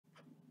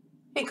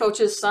Hey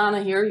coaches,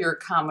 Sana here, your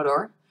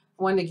Commodore.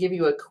 I wanted to give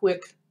you a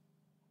quick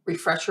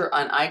refresher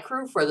on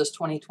iCrew for this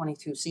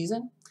 2022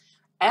 season.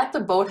 At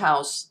the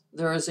boathouse,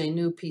 there is a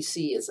new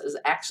PC. It's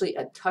actually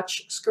a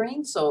touch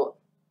screen, so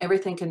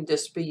everything can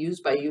just be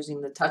used by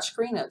using the touch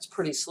screen. It's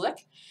pretty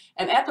slick.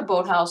 And at the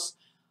boathouse,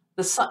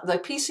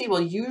 the PC will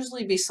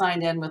usually be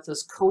signed in with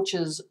this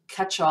coach's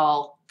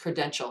catch-all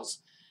credentials.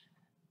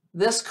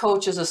 This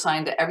coach is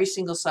assigned to every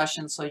single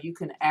session, so you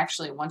can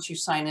actually, once you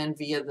sign in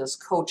via this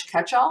coach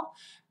catch-all,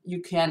 you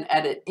can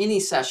edit any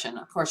session.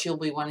 Of course, you'll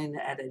be wanting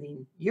to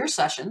editing your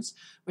sessions.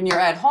 When you're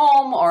at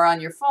home or on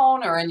your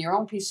phone or in your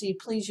own PC,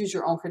 please use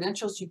your own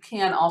credentials. You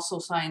can also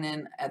sign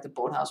in at the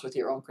boathouse with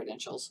your own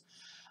credentials.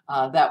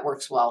 That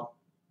works well.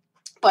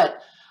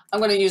 But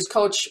I'm going to use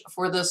Coach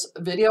for this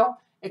video.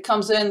 It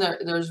comes in,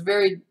 there's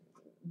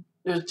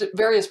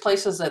various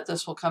places that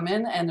this will come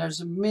in, and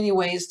there's many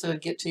ways to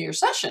get to your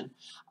session.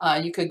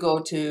 You could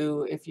go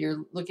to, if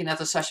you're looking at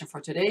the session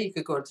for today, you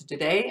could go to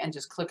today and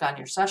just click on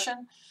your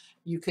session.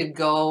 You could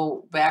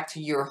go back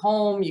to your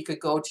home. You could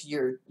go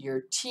to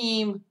your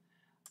team.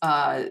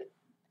 And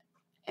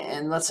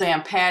let's say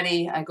I'm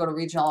Patty. I go to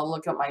regional. I'll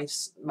look at my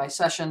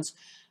sessions.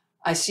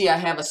 I see I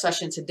have a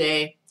session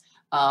today.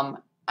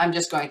 I'm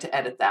just going to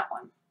edit that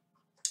one.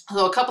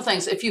 So a couple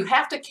things. If you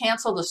have to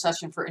cancel the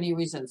session for any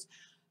reasons,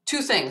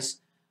 two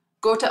things.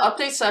 Go to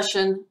update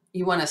session.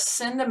 You want to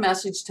send a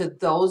message to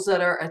those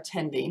that are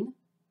attending.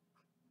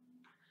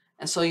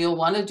 And so you'll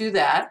want to do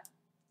that.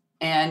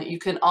 And you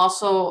can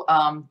also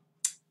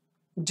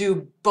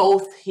do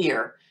both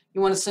here.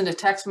 You want to send a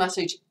text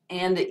message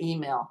and an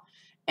email.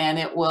 And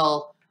it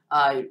will,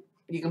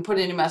 you can put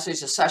in a message,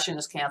 the session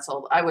is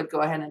canceled. I would go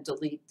ahead and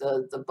delete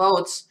the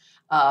boats,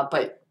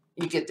 but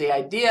you get the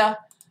idea.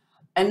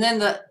 And then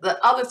the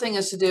other thing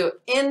is to do,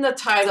 in the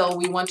title,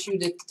 we want you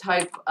to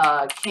type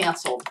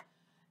canceled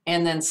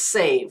and then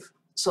save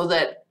so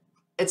that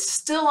it's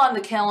still on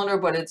the calendar,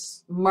 but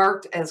it's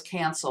marked as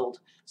canceled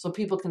so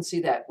people can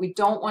see that. We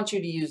don't want you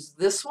to use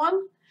this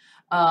one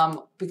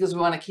because we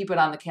want to keep it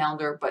on the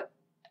calendar, but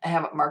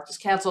have it marked as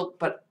canceled,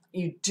 but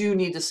you do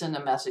need to send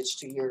a message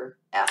to your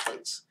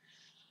athletes.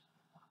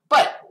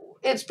 But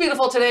it's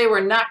beautiful today.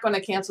 We're not going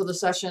to cancel the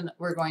session.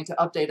 We're going to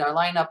update our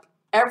lineup.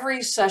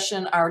 Every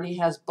session already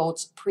has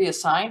boats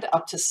pre-assigned,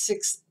 up to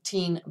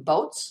 16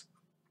 boats.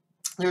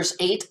 There's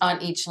 8 on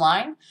each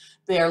line.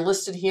 They are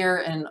listed here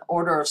in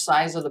order of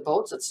size of the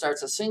boats. It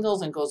starts as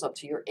singles and goes up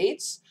to your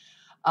 8s.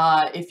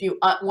 If you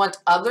want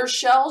other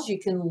shells, you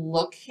can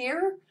look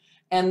here.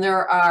 And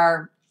there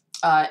are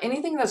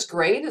anything that's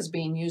great is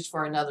being used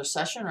for another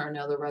session or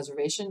another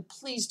reservation.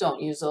 Please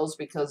don't use those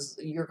because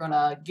you're going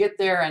to get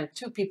there and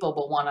 2 people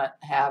will want to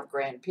have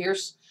gray and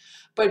Pierce.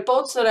 But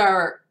boats that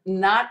are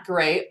not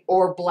gray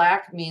or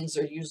black means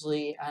they're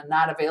usually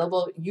not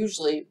available,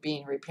 usually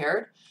being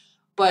repaired.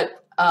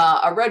 But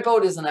a red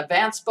boat is an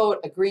advanced boat,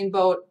 a green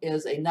boat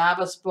is a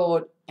novice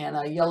boat, and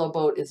a yellow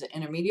boat is an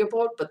intermediate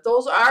boat. But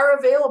those are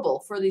available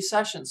for these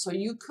sessions. So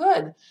you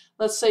could,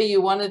 let's say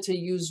you wanted to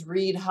use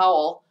Reed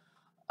Howell,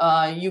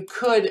 you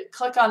could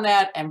click on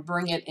that and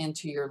bring it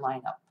into your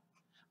lineup.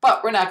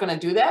 But we're not going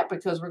to do that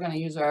because we're going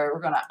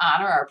to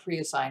honor our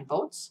pre-assigned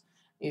boats.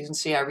 You can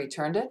see I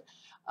returned it.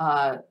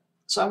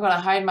 So I'm going to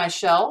hide my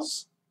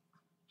shells.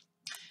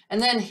 And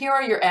then here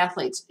are your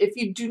athletes. If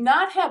you do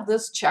not have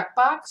this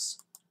checkbox,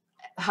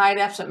 hide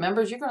absent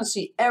members, you're going to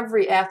see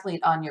every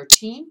athlete on your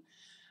team.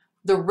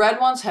 The red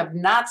ones have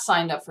not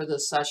signed up for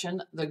this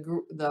session.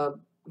 The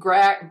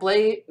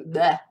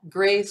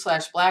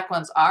gray/black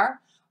ones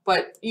are,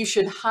 but you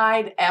should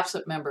hide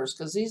absent members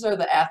because these are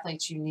the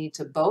athletes you need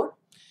to boat.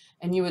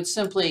 And you would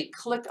simply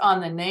click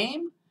on the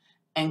name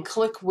and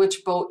click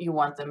which boat you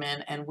want them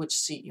in and which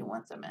seat you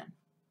want them in.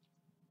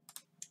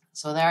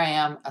 So there I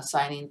am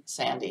assigning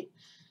Sandy.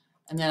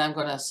 And then I'm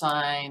going to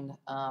assign,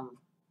 I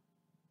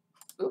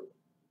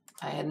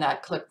had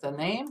not clicked the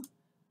name.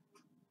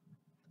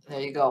 There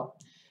you go.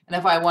 And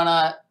if I want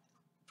to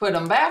put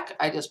them back,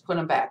 I just put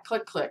them back.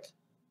 Click, click.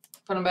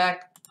 Put them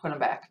back, put them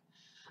back.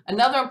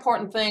 Another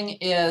important thing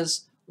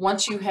is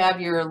once you have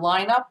your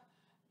lineup,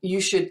 you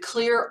should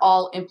clear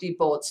all empty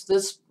boats.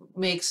 This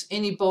makes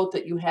any boat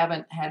that you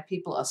haven't had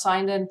people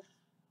assigned in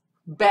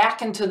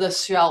back into the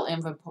shell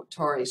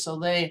inventory. So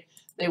they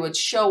would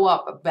show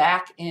up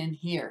back in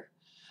here.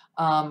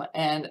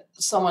 And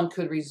someone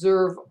could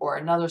reserve or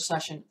another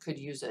session could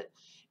use it.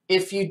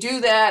 If you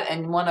do that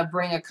and want to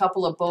bring a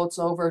couple of boats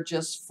over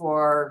just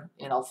for,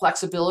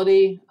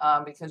 flexibility,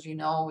 because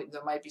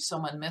there might be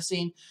someone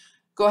missing,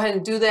 go ahead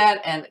and do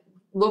that and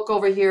look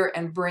over here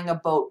and bring a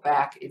boat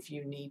back if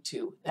you need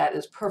to. That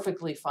is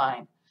perfectly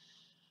fine.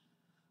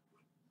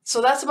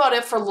 So that's about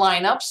it for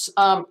lineups.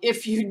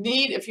 If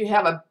you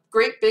have a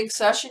great big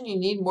session, you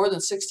need more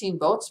than 16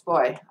 boats.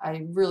 Boy,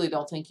 I really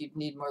don't think you'd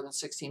need more than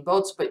 16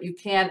 boats, but you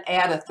can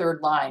add a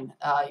third line.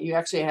 You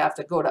actually have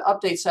to go to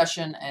update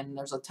session and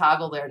there's a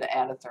toggle there to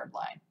add a third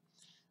line.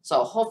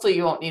 So hopefully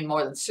you won't need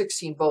more than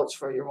 16 boats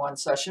for your one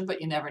session,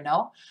 but you never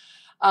know.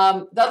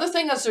 The other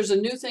thing is there's a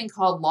new thing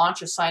called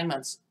launch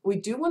assignments. We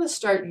do want to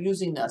start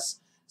using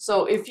this.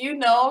 So if you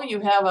know you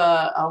have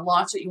a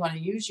launch that you want to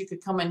use, you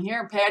could come in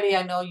here. Patty,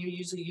 I know you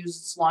usually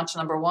use launch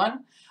number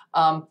 1.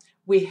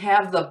 We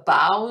have the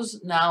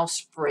bows now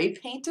spray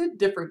painted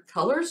different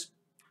colors.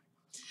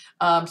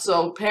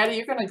 So Patty,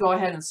 you're going to go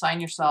ahead and sign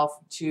yourself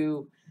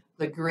to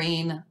the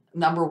green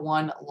number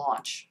 1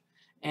 launch,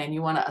 and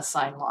you want to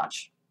assign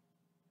launch.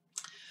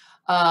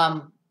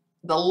 The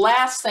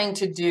last thing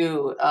to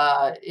do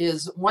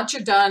is once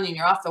you're done and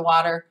you're off the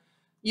water,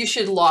 you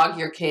should log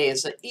your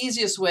Ks. The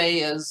easiest way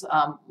is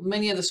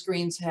many of the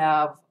screens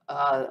have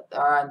are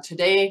on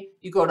today.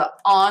 You go to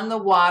on the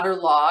water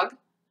log,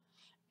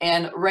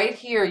 and right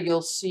here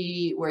you'll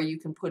see where you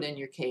can put in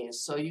your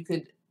Ks. So you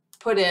could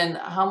put in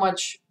how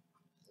much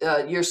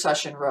your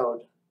session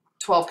rode,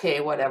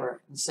 12K,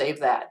 whatever, and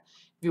save that.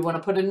 If you want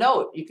to put a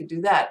note, you could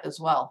do that as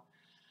well.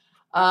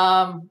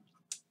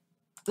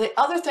 The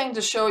other thing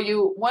to show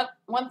you,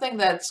 one thing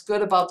that's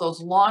good about those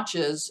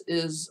launches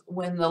is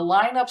when the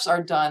lineups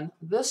are done,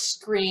 this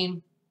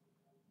screen,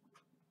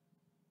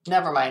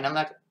 never mind,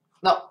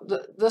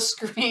 this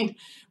screen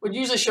would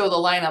usually show the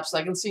lineups.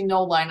 I can see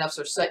no lineups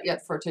are set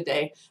yet for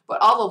today, but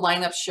all the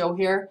lineups show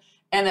here.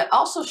 And it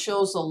also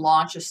shows the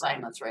launch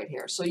assignments right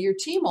here. So your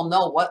team will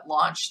know what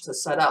launch to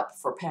set up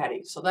for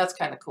Patty. So that's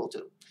kind of cool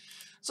too.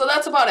 So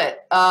that's about it.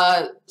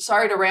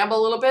 Sorry to ramble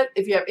a little bit.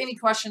 If you have any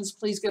questions,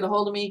 please get a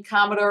hold of me,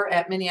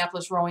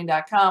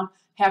 Commodore@minneapolisrowing.com.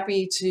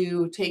 Happy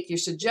to take your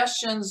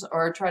suggestions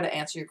or try to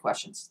answer your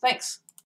questions. Thanks.